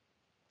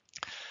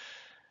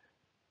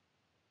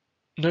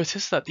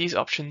 Notice that these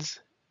options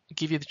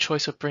give you the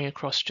choice of bringing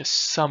across just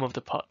some of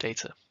the part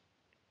data.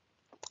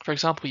 For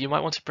example, you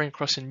might want to bring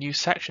across a new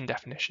section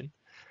definition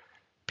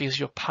because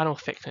your panel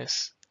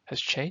thickness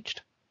has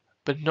changed,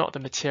 but not the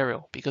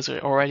material because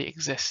it already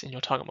exists in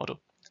your target model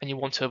and you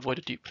want to avoid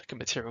a duplicate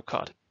material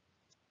card.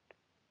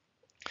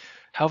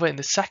 However, in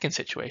the second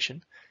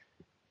situation,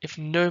 if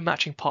no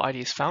matching part ID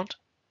is found,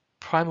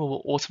 Primer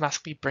will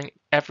automatically bring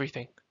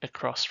everything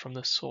across from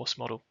the source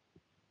model.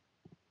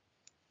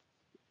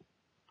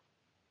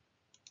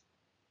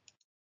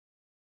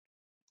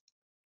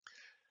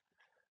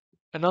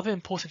 Another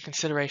important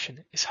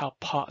consideration is how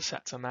part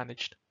sets are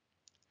managed.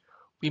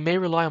 We may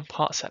rely on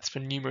part sets for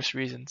numerous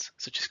reasons,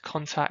 such as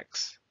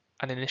contacts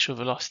and initial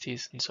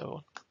velocities and so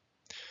on.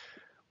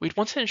 We'd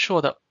want to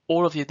ensure that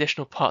all of the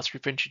additional parts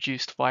we've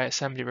introduced via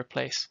assembly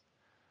replace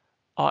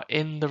are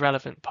in the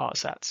relevant part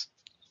sets.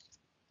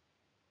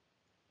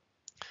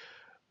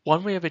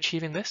 One way of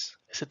achieving this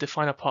is to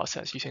define our part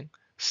sets using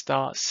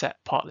star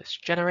set part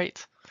list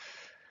generate,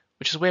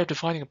 which is a way of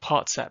defining a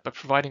part set by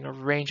providing a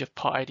range of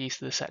part IDs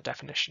to the set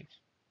definition.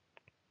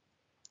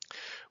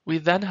 We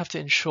then have to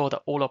ensure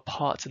that all our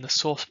parts in the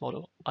source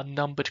model are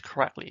numbered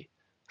correctly,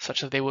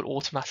 such that they would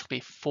automatically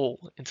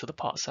fall into the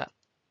part set.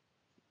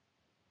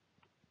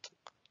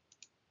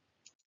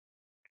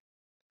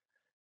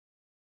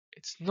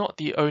 It's not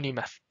the only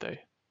method though.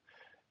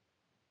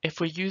 If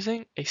we're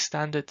using a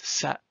standard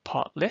set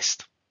part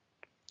list,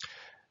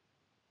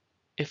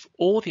 if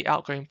all the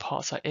outgoing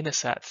parts are in a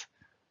set,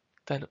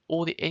 then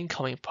all the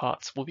incoming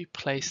parts will be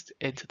placed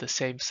into the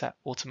same set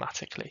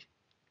automatically.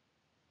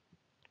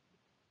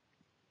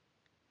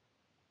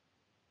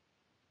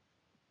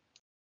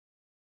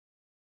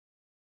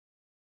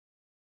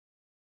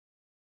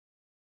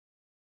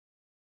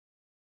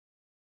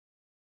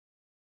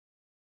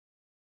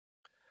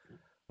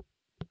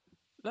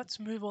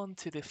 Let's move on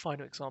to the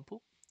final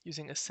example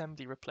using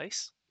assembly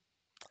replace.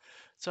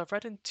 So I've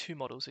read in 2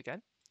 models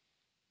again.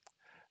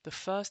 The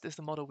first is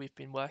the model we've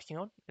been working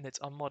on in its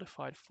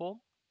unmodified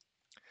form,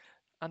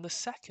 and the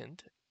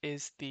second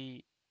is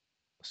the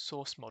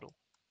source model.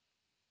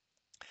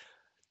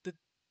 The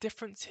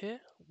difference here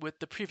with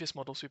the previous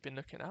models we've been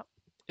looking at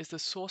is the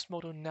source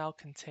model now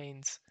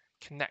contains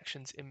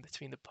connections in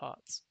between the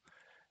parts.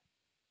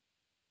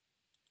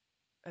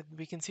 And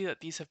we can see that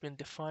these have been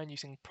defined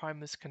using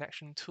Primer's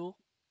connection tool.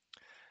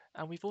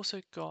 And we've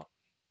also got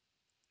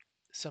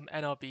some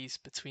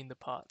NRBs between the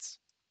parts.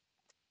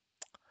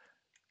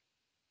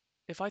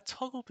 If I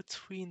toggle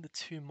between the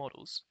two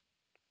models,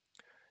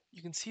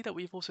 you can see that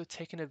we've also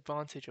taken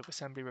advantage of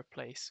assembly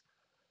replace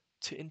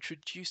to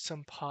introduce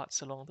some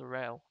parts along the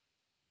rail.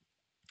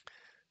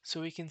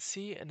 So we can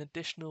see an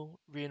additional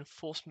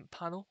reinforcement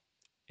panel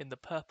in the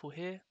purple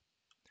here,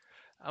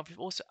 and we've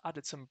also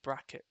added some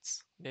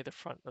brackets near the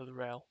front of the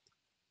rail.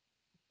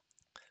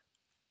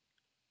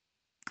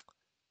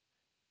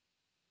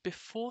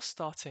 Before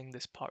starting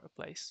this part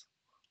replace,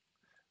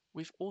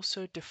 we've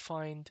also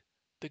defined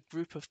the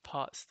group of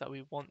parts that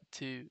we want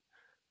to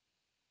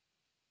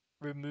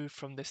remove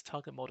from this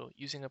target model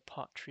using a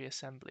part tree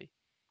assembly.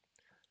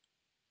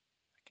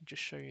 I can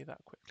just show you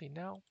that quickly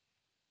now.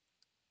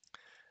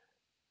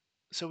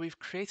 So we've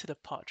created a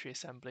part tree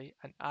assembly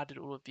and added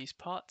all of these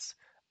parts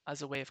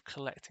as a way of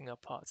collecting our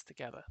parts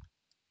together.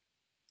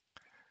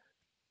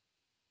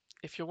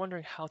 If you're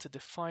wondering how to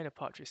define a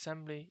part tree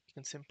assembly, you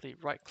can simply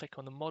right click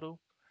on the model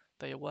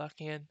that you're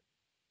working in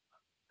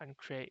and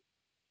create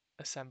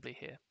assembly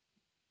here.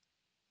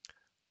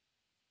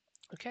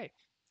 Okay,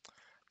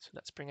 so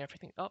let's bring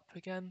everything up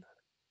again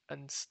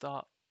and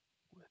start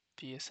with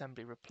the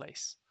assembly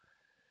replace.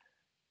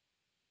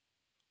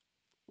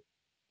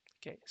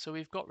 Okay, so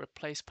we've got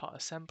replace part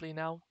assembly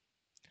now.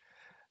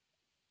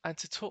 And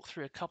to talk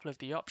through a couple of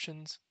the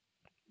options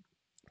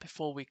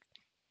before we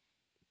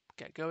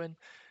get going.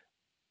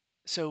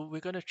 So we're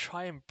going to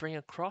try and bring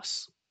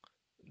across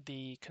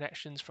the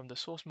connections from the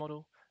source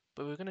model,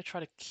 but we're going to try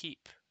to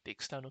keep the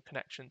external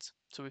connections.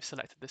 So we've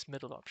selected this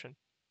middle option.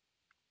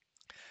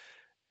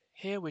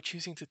 Here we're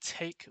choosing to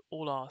take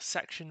all our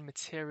section,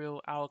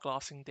 material,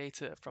 hourglassing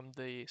data from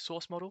the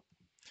source model.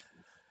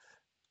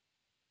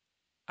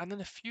 And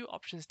then a few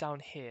options down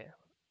here.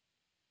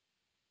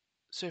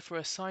 So for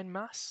assign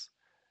mass,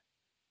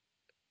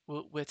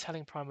 we're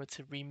telling Primer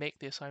to remake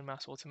the assigned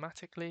mass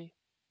automatically.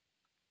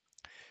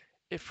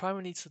 If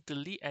Primer needs to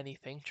delete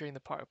anything during the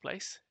part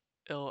replace,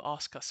 it'll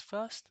ask us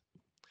first,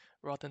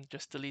 rather than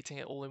just deleting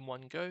it all in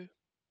one go.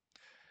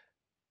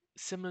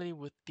 Similarly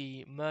with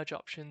the merge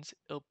options,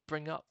 it'll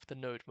bring up the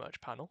node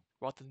merge panel,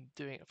 rather than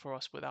doing it for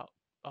us without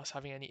us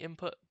having any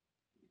input.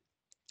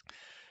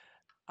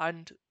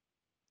 And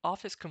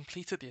after it's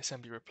completed the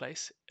assembly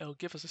replace, it'll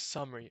give us a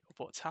summary of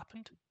what's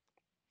happened.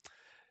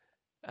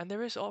 And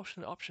there is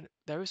also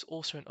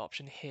an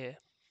option here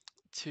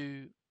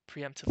to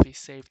preemptively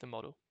save the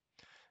model.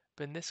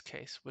 But in this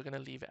case, we're going to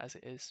leave it as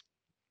it is.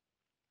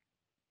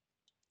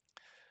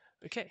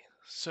 Okay,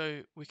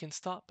 so we can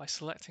start by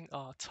selecting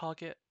our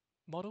target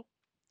model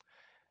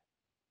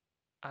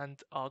and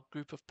our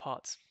group of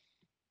parts,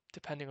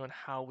 depending on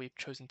how we've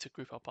chosen to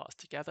group our parts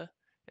together.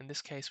 In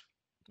this case,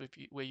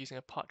 we're using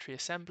a part tree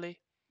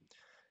assembly,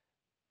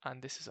 and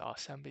this is our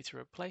assembly to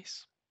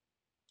replace.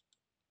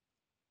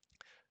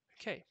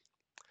 Okay,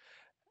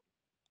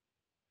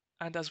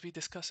 and as we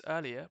discussed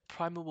earlier,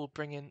 Primer will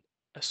bring in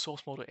a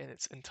source model in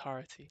its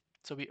entirety.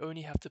 So we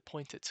only have to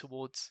point it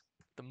towards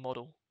the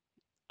model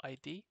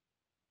ID,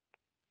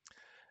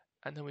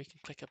 and then we can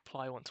click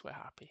apply once we're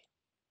happy.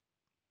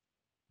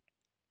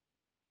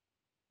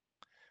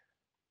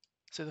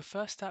 So the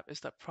first step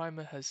is that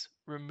Primer has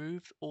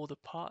removed all the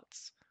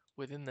parts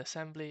within the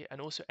assembly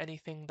and also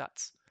anything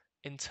that's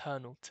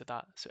internal to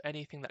that. So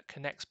anything that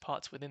connects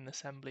parts within the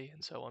assembly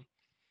and so on.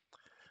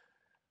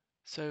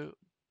 So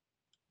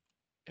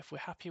if we're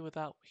happy with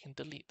that, we can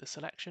delete the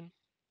selection,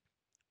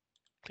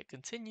 click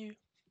continue.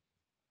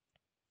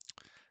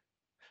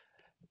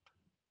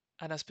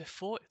 And as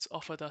before, it's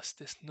offered us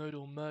this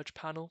nodal merge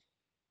panel.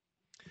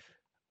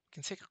 We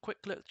can take a quick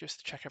look just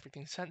to check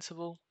everything's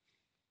sensible.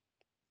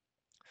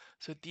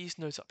 So these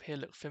nodes up here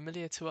look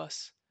familiar to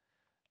us,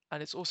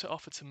 and it's also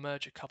offered to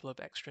merge a couple of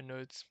extra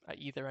nodes at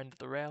either end of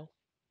the rail.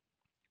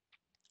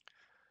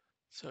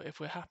 So if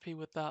we're happy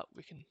with that,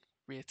 we can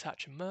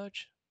reattach and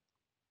merge.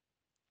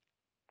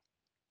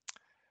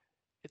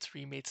 It's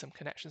remade some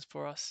connections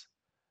for us.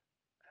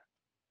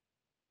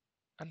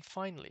 And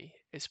finally,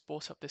 it's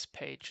brought up this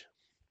page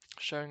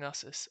showing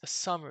us a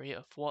summary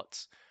of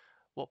what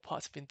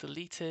parts have been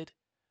deleted,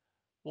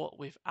 what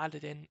we've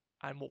added in,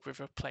 and what we've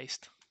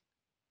replaced.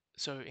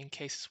 So in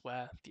cases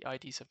where the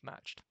IDs have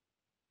matched.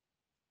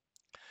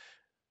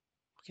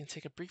 We can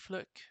take a brief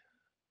look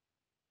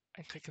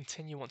and click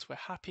continue once we're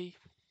happy.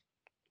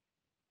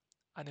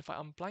 And if I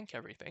unblank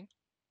everything,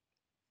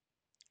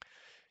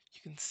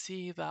 you can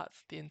see that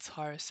the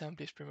entire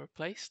assembly has been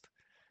replaced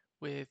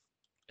with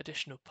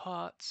additional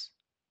parts,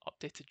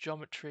 updated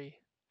geometry,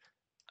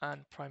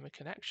 and Primer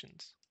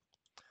connections.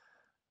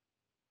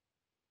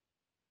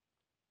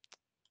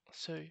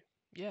 So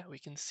yeah, we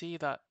can see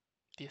that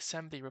the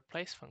assembly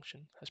replace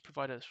function has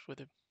provided us with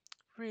a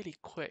really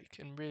quick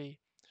and really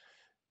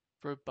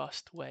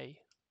robust way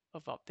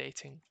of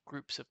updating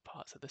groups of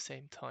parts at the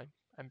same time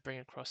and bring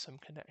across some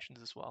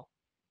connections as well.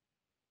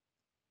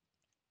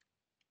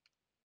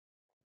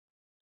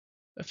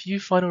 a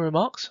few final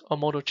remarks on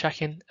model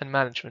checking and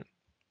management.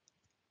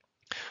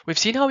 We've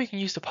seen how we can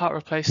use the part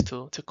replace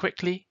tool to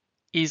quickly,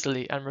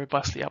 easily, and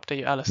robustly update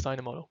your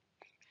LS-DYNA model.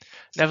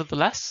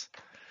 Nevertheless,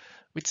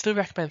 we'd still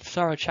recommend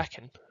thorough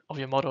checking of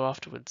your model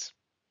afterwards.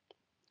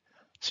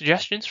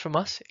 Suggestions from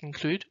us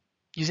include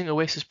using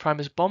Oasys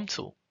Primer's BOM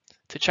tool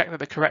to check that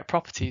the correct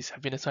properties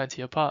have been assigned to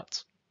your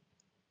parts.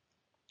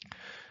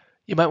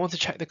 You might want to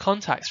check the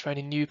contacts for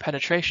any new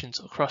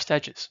penetrations or crossed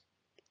edges.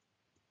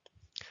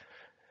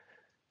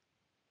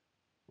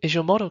 Is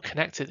your model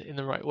connected in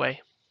the right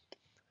way?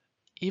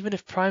 Even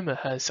if Primer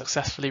has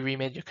successfully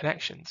remade your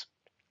connections,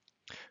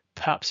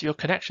 perhaps your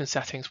connection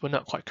settings were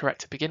not quite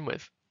correct to begin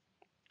with.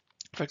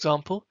 For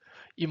example,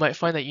 you might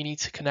find that you need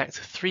to connect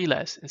 3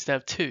 layers instead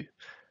of 2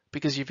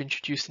 because you've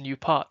introduced a new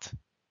part.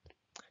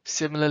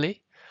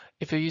 Similarly,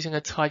 if you're using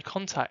a tied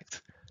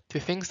contact, do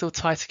things still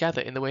tie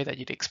together in the way that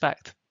you'd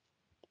expect?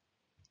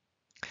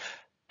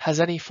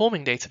 Has any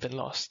forming data been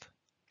lost?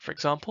 For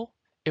example,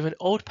 if an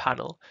old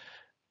panel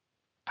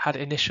had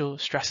initial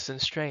stresses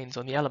and strains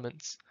on the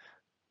elements,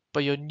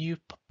 but your new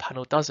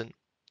panel doesn't,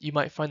 you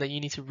might find that you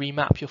need to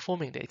remap your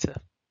forming data.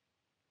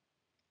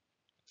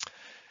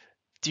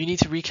 Do you need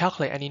to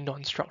recalculate any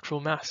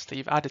non-structural mass that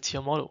you've added to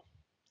your model?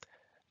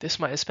 This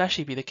might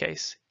especially be the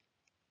case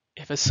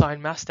if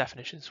assigned mass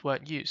definitions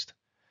weren't used,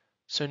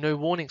 so no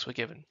warnings were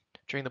given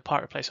during the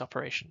part replace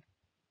operation.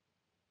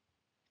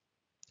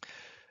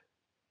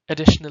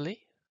 Additionally,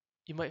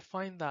 you might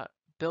find that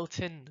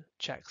built-in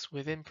checks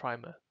within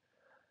Primer,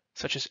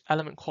 such as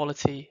element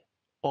quality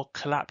or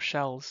collapsed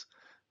shells,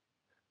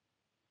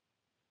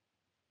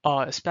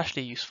 are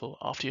especially useful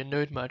after your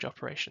node merge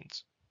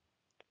operations.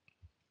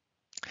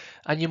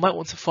 And you might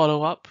want to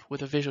follow up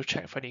with a visual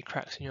check for any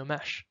cracks in your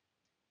mesh.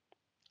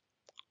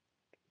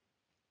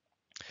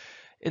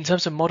 In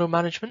terms of model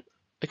management,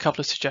 a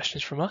couple of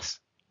suggestions from us.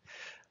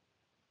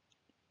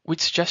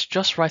 We'd suggest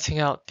just writing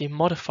out the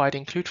modified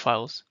include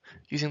files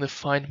using the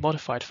find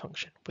modified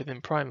function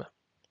within Primer.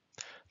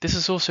 This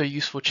is also a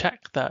useful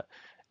check that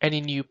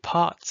any new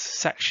parts,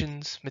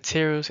 sections,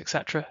 materials,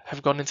 etc.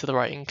 have gone into the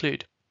right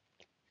include.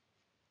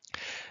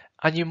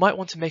 And you might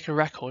want to make a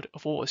record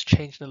of what was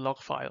changed in the log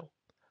file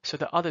so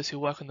that others who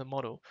work on the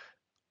model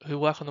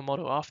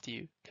after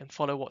you can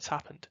follow what's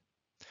happened.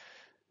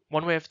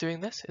 One way of doing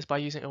this is by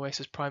using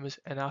Oasys Primer's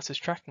analysis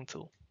tracking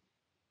tool.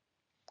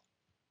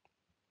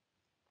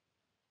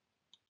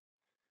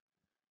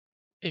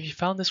 If you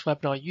found this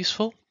webinar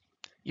useful,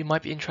 you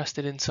might be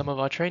interested in some of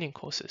our training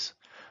courses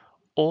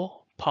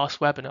or past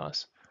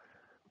webinars,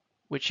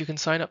 which you can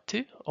sign up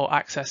to or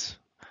access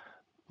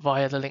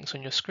via the links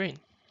on your screen.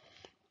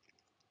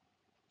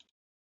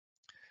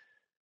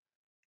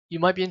 You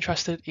might be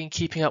interested in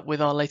keeping up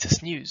with our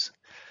latest news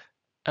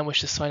and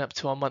wish to sign up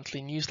to our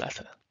monthly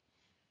newsletter.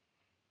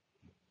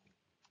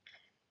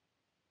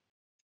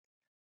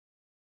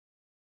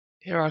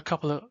 Here are a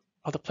couple of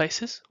other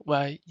places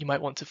where you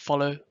might want to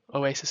follow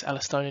Oasys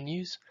LS-DYNA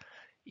news,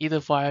 either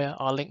via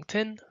our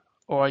LinkedIn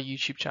or our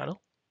YouTube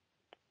channel.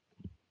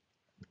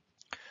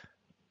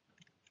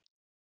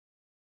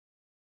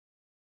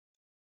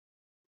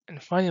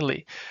 And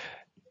finally,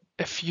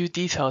 a few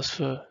details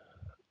for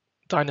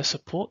DYNA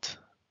support,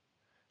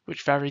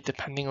 which vary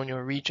depending on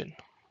your region.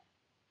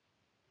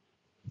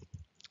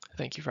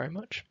 Thank you very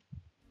much.